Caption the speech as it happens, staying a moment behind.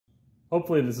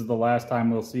Hopefully this is the last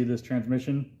time we'll see this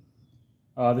transmission.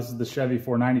 This is the Chevy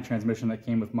 490 transmission that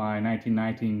came with my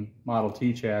 1919 Model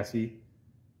T chassis.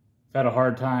 I've had a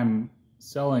hard time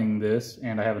selling this,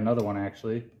 and I have another one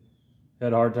actually.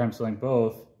 Had a hard time selling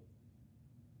both,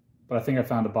 but I think I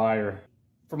found a buyer.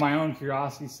 For my own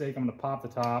curiosity's sake, I'm gonna pop the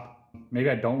top. Maybe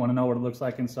I don't wanna know what it looks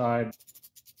like inside.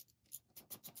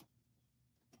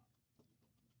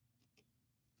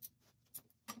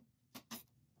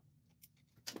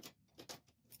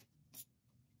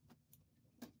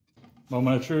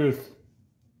 Moment of truth.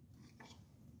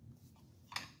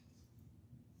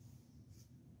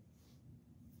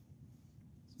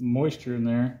 Some moisture in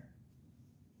there.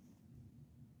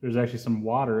 There's actually some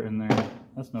water in there.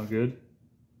 That's no good.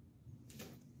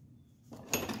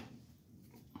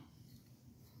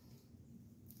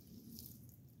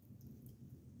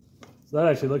 So that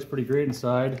actually looks pretty great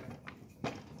inside,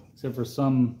 except for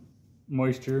some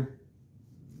moisture.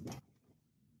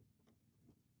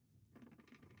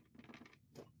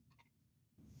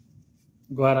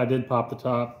 I'm glad I did pop the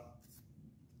top.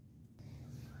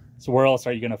 So where else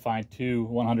are you going to find two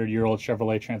 100-year-old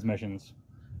Chevrolet transmissions?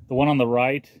 The one on the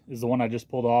right is the one I just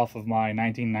pulled off of my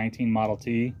 1919 Model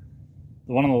T.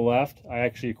 The one on the left I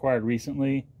actually acquired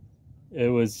recently. It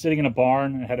was sitting in a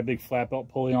barn and had a big flat belt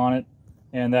pulley on it,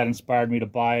 and that inspired me to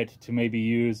buy it to maybe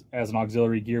use as an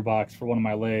auxiliary gearbox for one of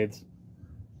my lathes.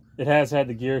 It has had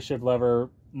the gear shift lever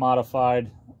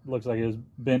modified. Looks like it was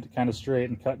bent kind of straight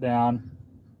and cut down.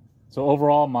 So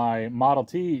overall, my Model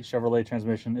T Chevrolet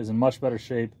transmission is in much better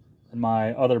shape than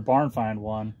my other barn find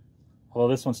one, although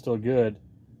this one's still good.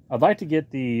 I'd like to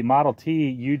get the Model T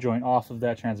U-joint off of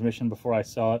that transmission before I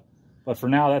sell it, but for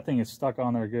now that thing is stuck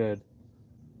on there good.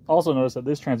 Also notice that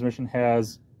this transmission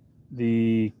has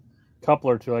the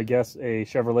coupler to, I guess, a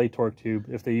Chevrolet torque tube,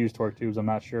 if they use torque tubes, I'm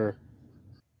not sure.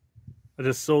 I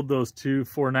just sold those two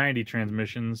 490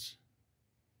 transmissions,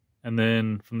 and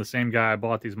then from the same guy I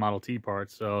bought these Model T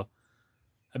parts, so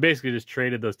I basically just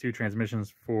traded those two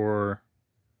transmissions for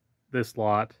this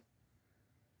lot.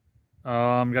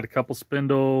 Got a couple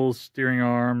spindles, steering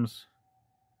arms,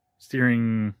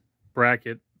 steering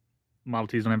bracket. Model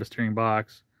Ts don't have a steering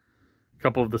box. A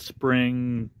couple of the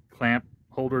spring clamp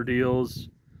holder deals.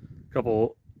 A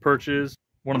couple perches.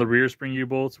 One of the rear spring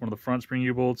U-bolts, one of the front spring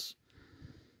U-bolts.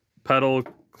 Pedal,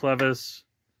 clevis,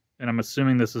 and I'm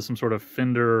assuming this is some sort of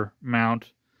fender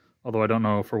mount, although I don't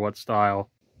know for what style.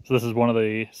 So this is one of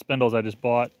the spindles I just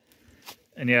bought,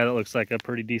 and yeah, that looks like a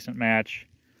pretty decent match.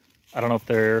 I don't know if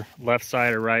they're left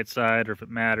side or right side, or if it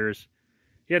matters.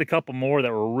 He had a couple more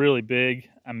that were really big.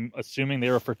 I'm assuming they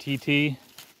were for TT.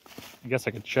 I guess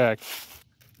I could check.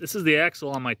 This is the axle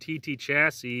on my TT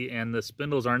chassis, and the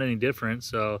spindles aren't any different,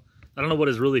 so I don't know what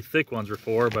his really thick ones were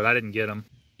for, but I didn't get them.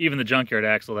 Even the junkyard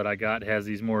axle that I got has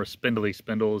these more spindly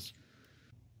spindles.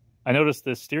 I noticed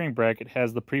this steering bracket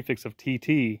has the prefix of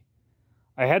TT.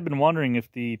 I had been wondering if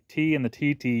the T and the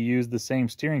TT use the same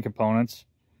steering components.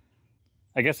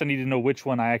 I guess I need to know which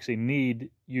one I actually need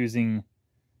using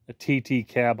a TT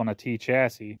cab on a T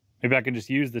chassis. Maybe I can just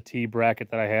use the T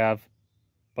bracket that I have.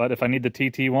 But if I need the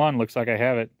TT one, looks like I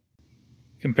have it.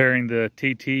 Comparing the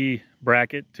TT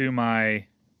bracket to my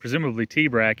presumably T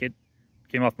bracket,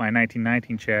 came off my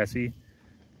 1919 chassis.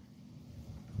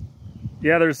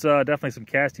 Yeah, there's definitely some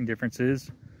casting differences.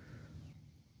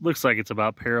 Looks like it's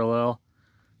about parallel.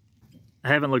 I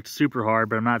haven't looked super hard,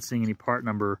 but I'm not seeing any part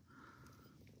number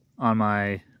on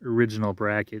my original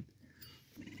bracket.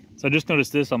 So I just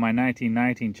noticed this on my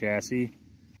 1919 chassis.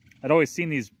 I'd always seen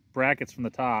these brackets from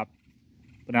the top,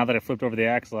 but now that I flipped over the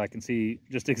axle, I can see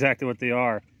just exactly what they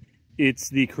are. It's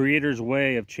the creator's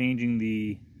way of changing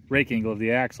the rake angle of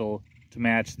the axle to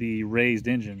match the raised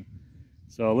engine.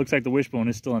 So it looks like the wishbone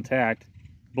is still intact,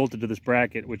 bolted to this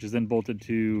bracket, which is then bolted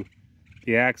to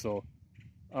the axle.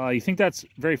 You think that's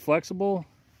very flexible?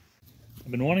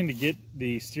 I've been wanting to get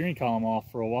the steering column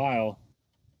off for a while.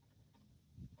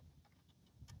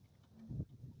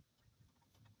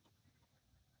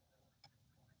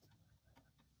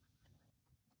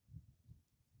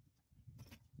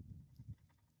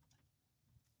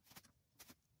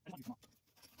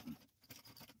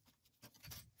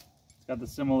 It's got the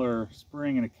similar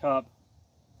spring and a cup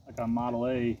like on Model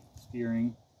A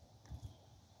steering.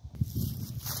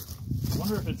 I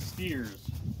wonder if it steers.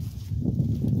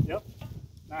 Yep,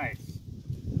 nice.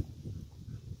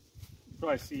 So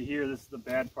I see here, this is the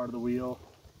bad part of the wheel.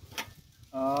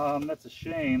 That's a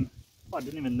shame. Oh, I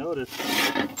didn't even notice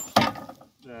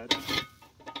that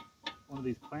one of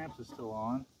these clamps is still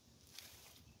on.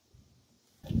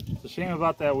 It's a shame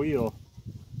about that wheel.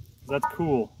 That's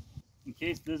cool. In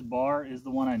case this bar is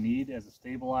the one I need as a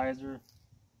stabilizer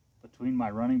between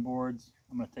my running boards.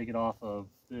 I'm going to take it off of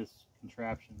this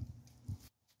contraption.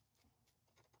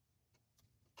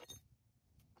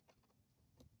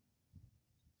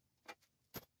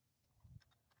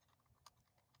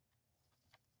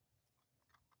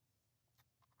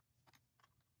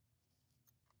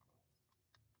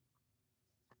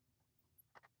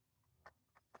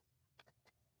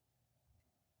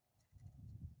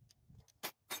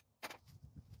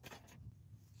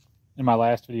 In my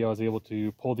last video, I was able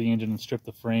to pull the engine and strip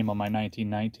the frame on my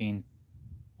 1919. I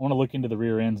want to look into the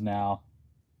rear ends now.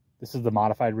 This is the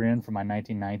modified rear end from my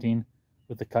 1919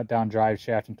 with the cut down drive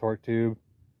shaft and torque tube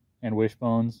and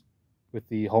wishbones with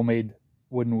the homemade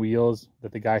wooden wheels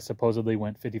that the guy supposedly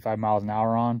went 55 miles an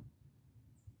hour on.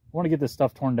 I want to get this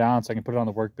stuff torn down so I can put it on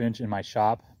the workbench in my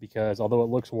shop, because although it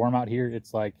looks warm out here,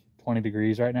 it's like 20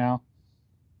 degrees right now.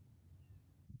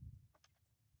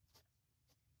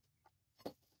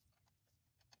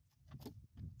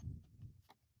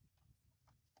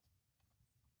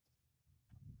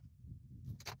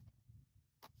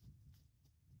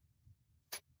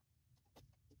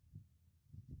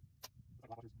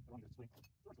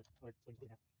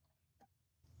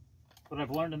 What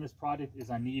I've learned in this project is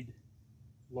I need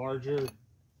larger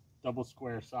double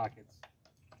square sockets,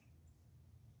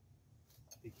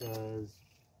 because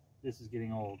this is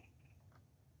getting old.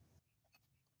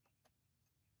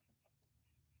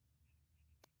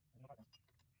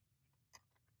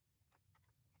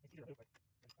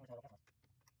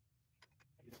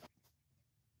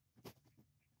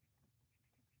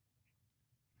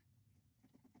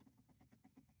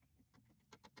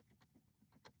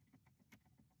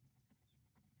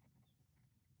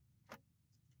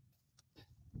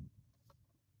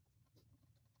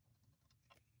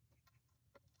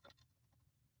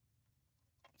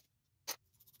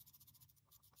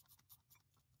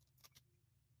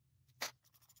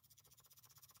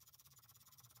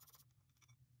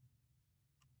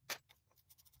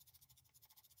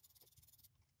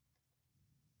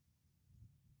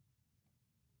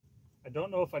 I don't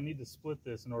know if I need to split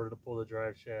this in order to pull the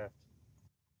drive shaft.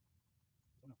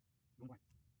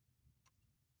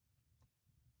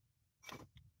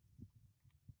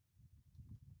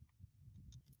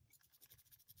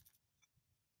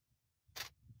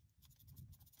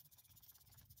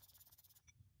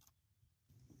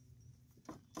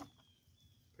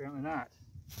 Apparently not.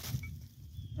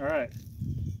 All right.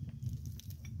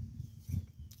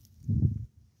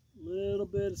 Little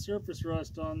bit of surface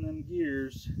rust on them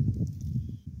gears.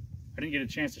 I didn't get a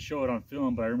chance to show it on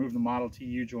film, but I removed the Model T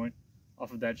U-joint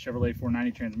off of that Chevrolet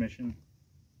 490 transmission.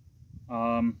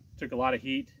 Took a lot of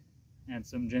heat and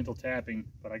some gentle tapping,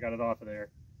 but I got it off of there.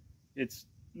 It's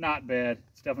not bad.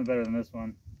 It's definitely better than this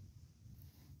one.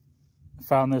 I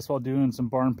found this while doing some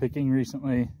barn picking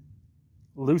recently.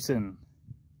 Lucen,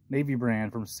 Navy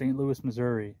brand from St. Louis,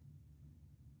 Missouri.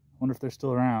 Wonder if they're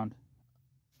still around.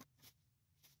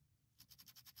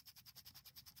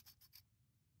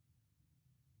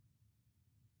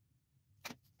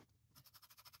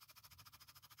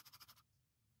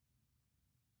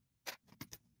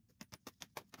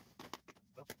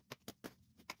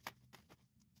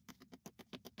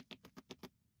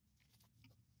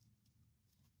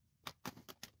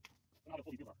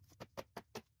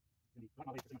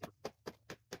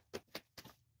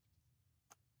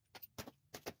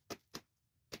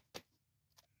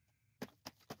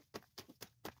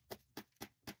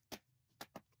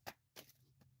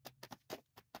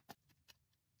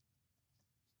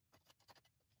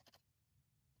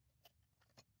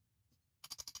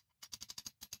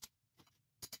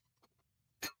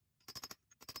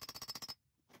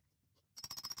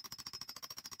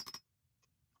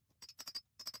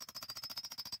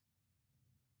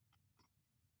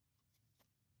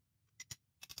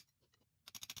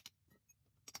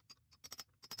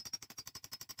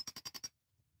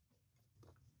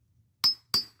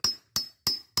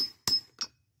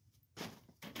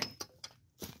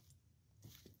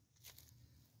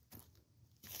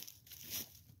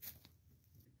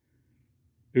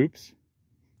 Oops.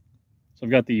 So I've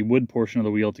got the wood portion of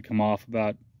the wheel to come off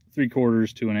about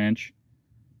 3/4 to an inch.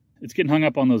 It's getting hung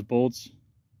up on those bolts,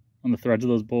 on the threads of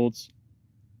those bolts.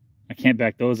 I can't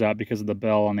back those out because of the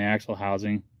bell on the axle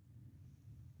housing.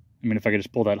 I mean, if I could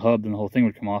just pull that hub, then the whole thing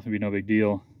would come off. It'd be no big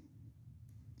deal.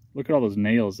 Look at all those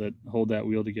nails that hold that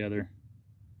wheel together.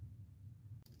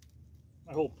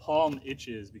 My whole palm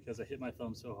itches because I hit my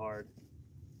thumb so hard.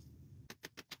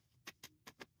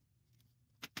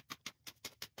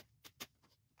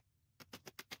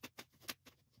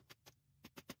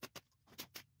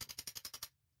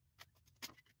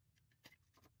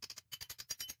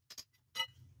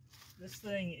 This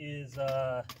thing is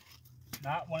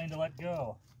not wanting to let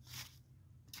go.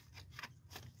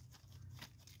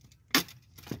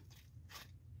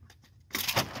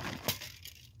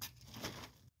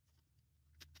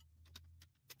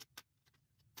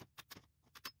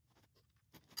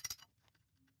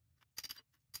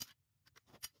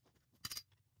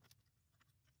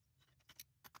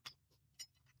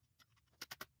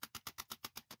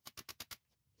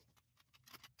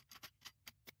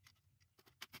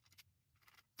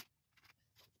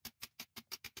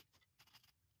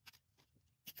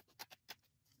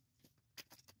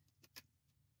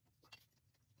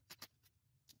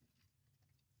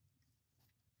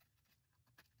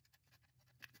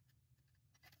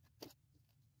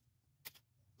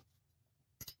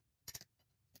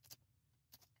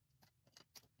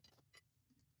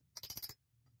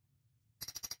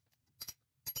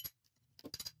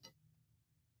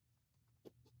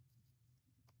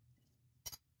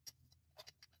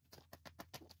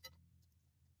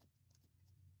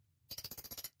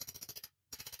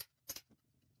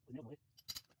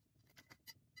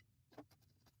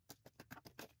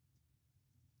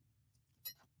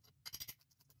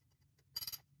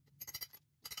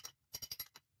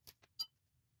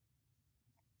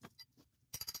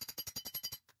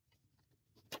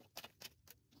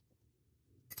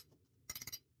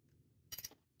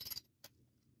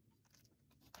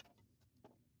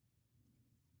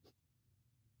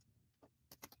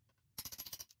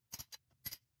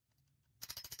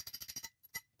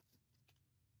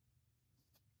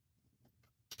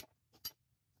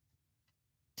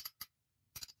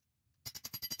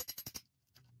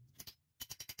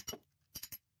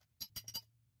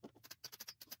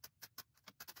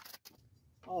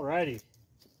 Alrighty.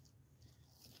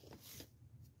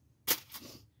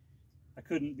 I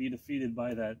couldn't be defeated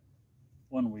by that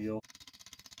one wheel.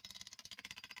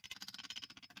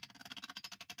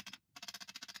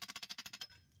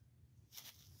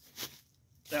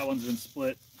 That one's been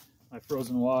split by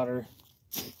frozen water.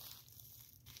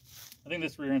 I think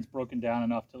this rear end's broken down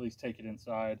enough to at least take it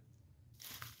inside.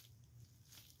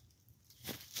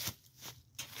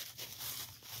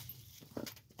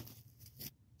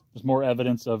 There's more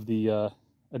evidence of the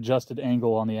adjusted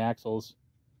angle on the axles.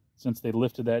 Since they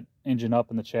lifted that engine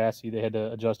up in the chassis, they had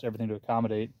to adjust everything to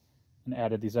accommodate and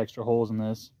added these extra holes in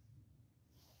this.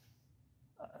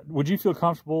 Would you feel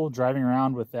comfortable driving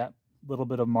around with that little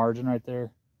bit of margin right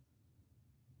there?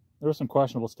 There was some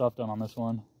questionable stuff done on this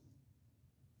one.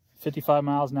 55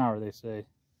 miles an hour, they say.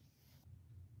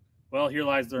 Well, here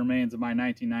lies the remains of my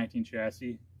 1919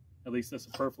 chassis. At least the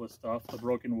superfluous stuff, the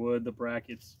broken wood, the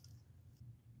brackets.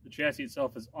 The chassis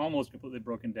itself is almost completely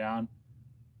broken down,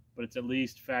 but it's at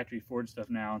least factory Ford stuff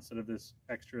now instead of this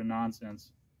extra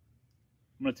nonsense.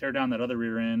 I'm going to tear down that other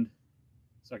rear end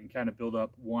so I can kind of build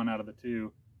up one out of the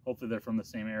two. Hopefully they're from the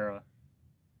same era.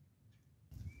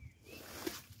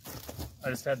 I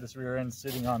just had this rear end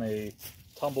sitting on a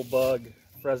Tumblebug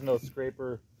Fresno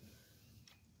scraper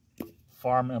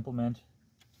farm implement,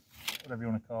 whatever you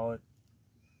want to call it.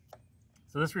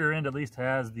 So this rear end at least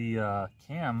has the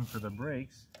cam for the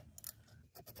brakes.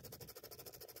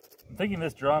 I'm thinking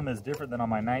this drum is different than on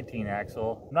my 19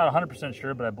 axle. I'm not 100%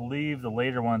 sure, but I believe the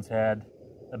later ones had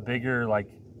a bigger, like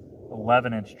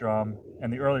 11-inch drum,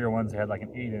 and the earlier ones had like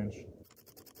an 8-inch.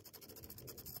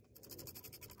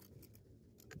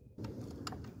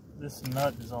 This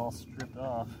nut is all stripped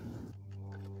off.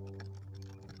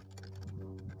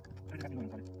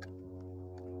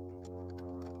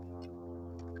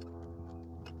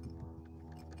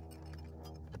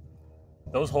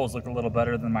 Those holes look a little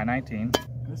better than my 19.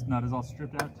 This nut is all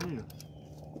stripped out too.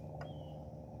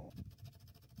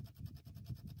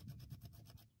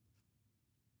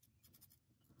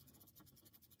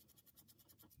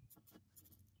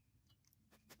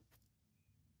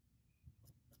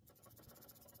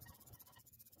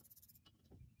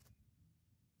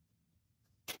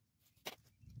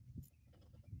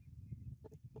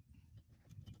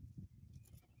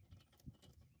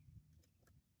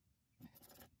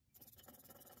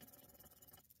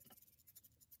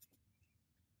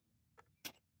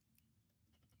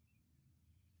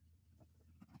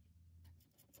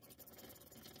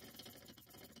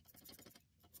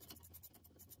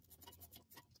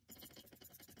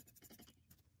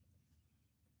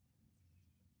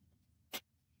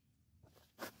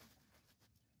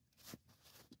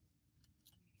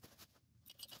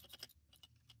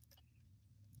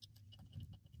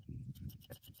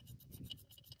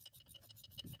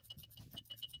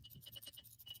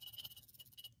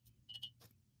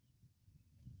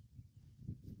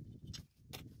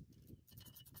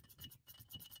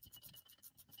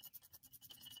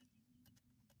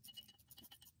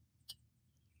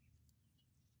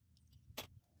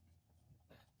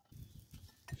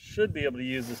 should be able to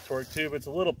use this torque tube. It's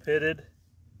a little pitted,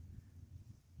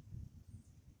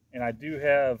 and I do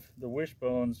have the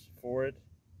wishbones for it,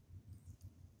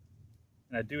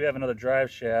 and I do have another drive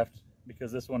shaft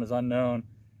because this one is unknown.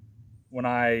 When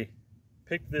I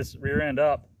picked this rear end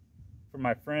up from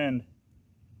my friend,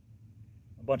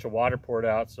 a bunch of water poured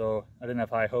out, so I didn't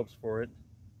have high hopes for it.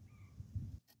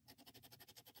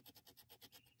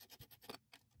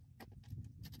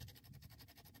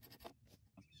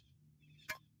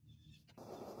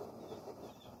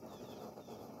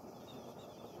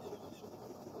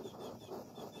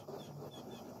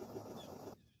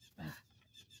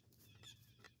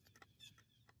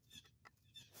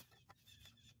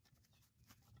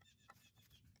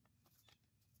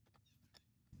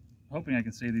 Hoping I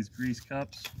can save these grease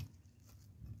cups.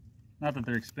 Not that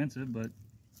they're expensive, but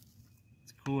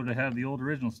it's cooler to have the old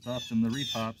original stuff than the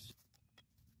repops.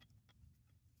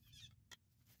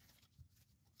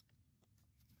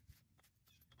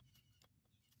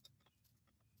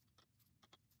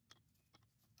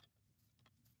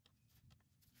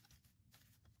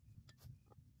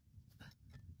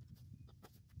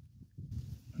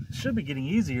 It should be getting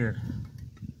easier,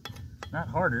 not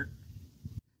harder.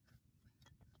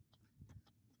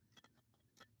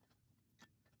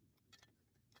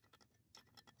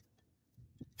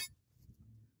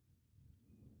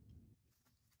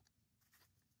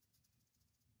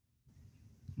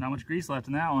 Not much grease left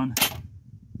in that one.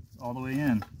 It's all the way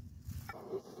in.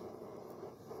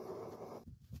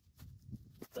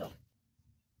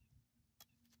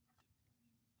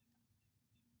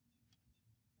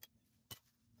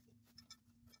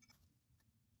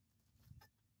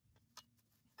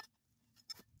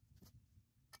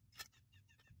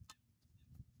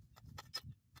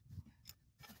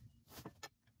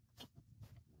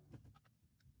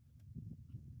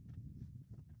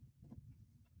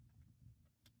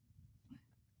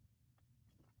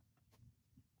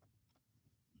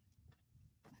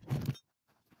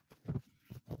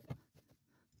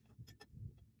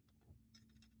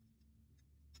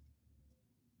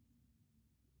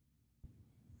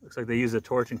 Looks like they used a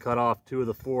torch and cut off 2 of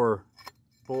the 4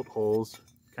 bolt holes.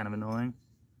 Kind of annoying.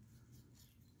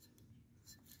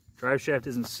 Drive shaft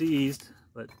isn't seized,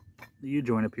 but the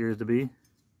U-joint appears to be.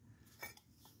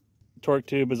 Torque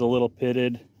tube is a little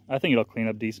pitted. I think it'll clean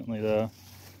up decently though.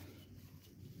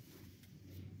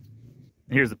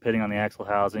 Here's the pitting on the axle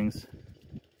housings.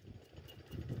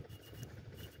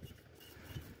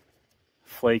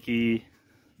 Flaky,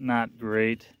 not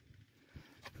great.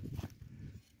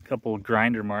 Couple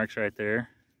grinder marks right there.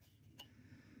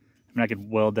 I mean, I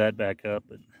could weld that back up,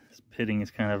 but this pitting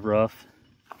is kind of rough.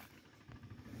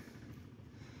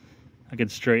 I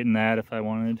could straighten that if I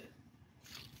wanted.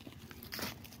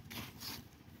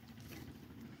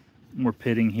 More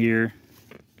pitting here.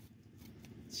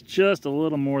 It's just a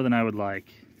little more than I would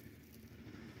like.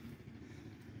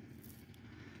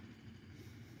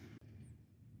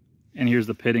 And here's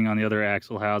the pitting on the other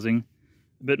axle housing.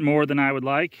 A bit more than I would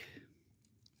like.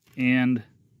 And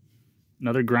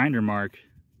another grinder mark.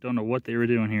 Don't know what they were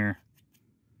doing here.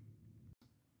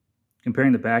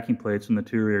 Comparing the backing plates from the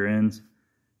 2 rear ends.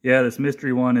 Yeah, this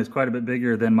mystery one is quite a bit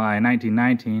bigger than my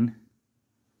 1919.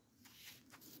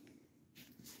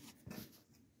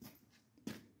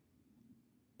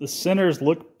 The centers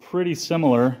look pretty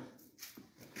similar.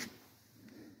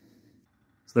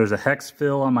 So there's a hex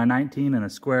fill on my 19 and a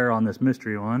square on this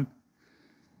mystery one.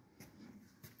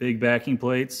 Big backing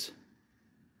plates.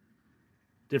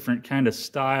 Different kind of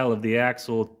style of the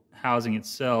axle housing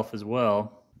itself as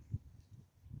well.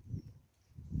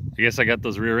 I guess I got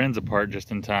those rear ends apart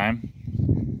just in time.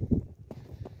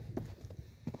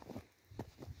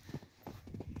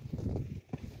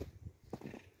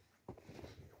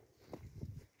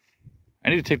 I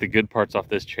need to take the good parts off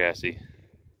this chassis.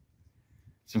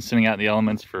 It's been sitting out in the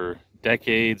elements for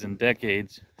decades and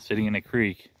decades, sitting in a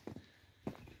creek.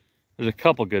 There's a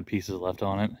couple good pieces left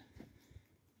on it.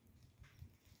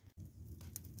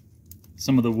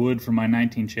 Some of the wood from my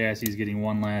 19 chassis is getting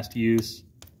one last use.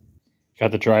 Got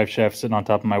the drive shaft sitting on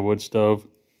top of my wood stove.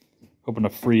 Hoping to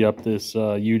free up this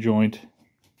U-joint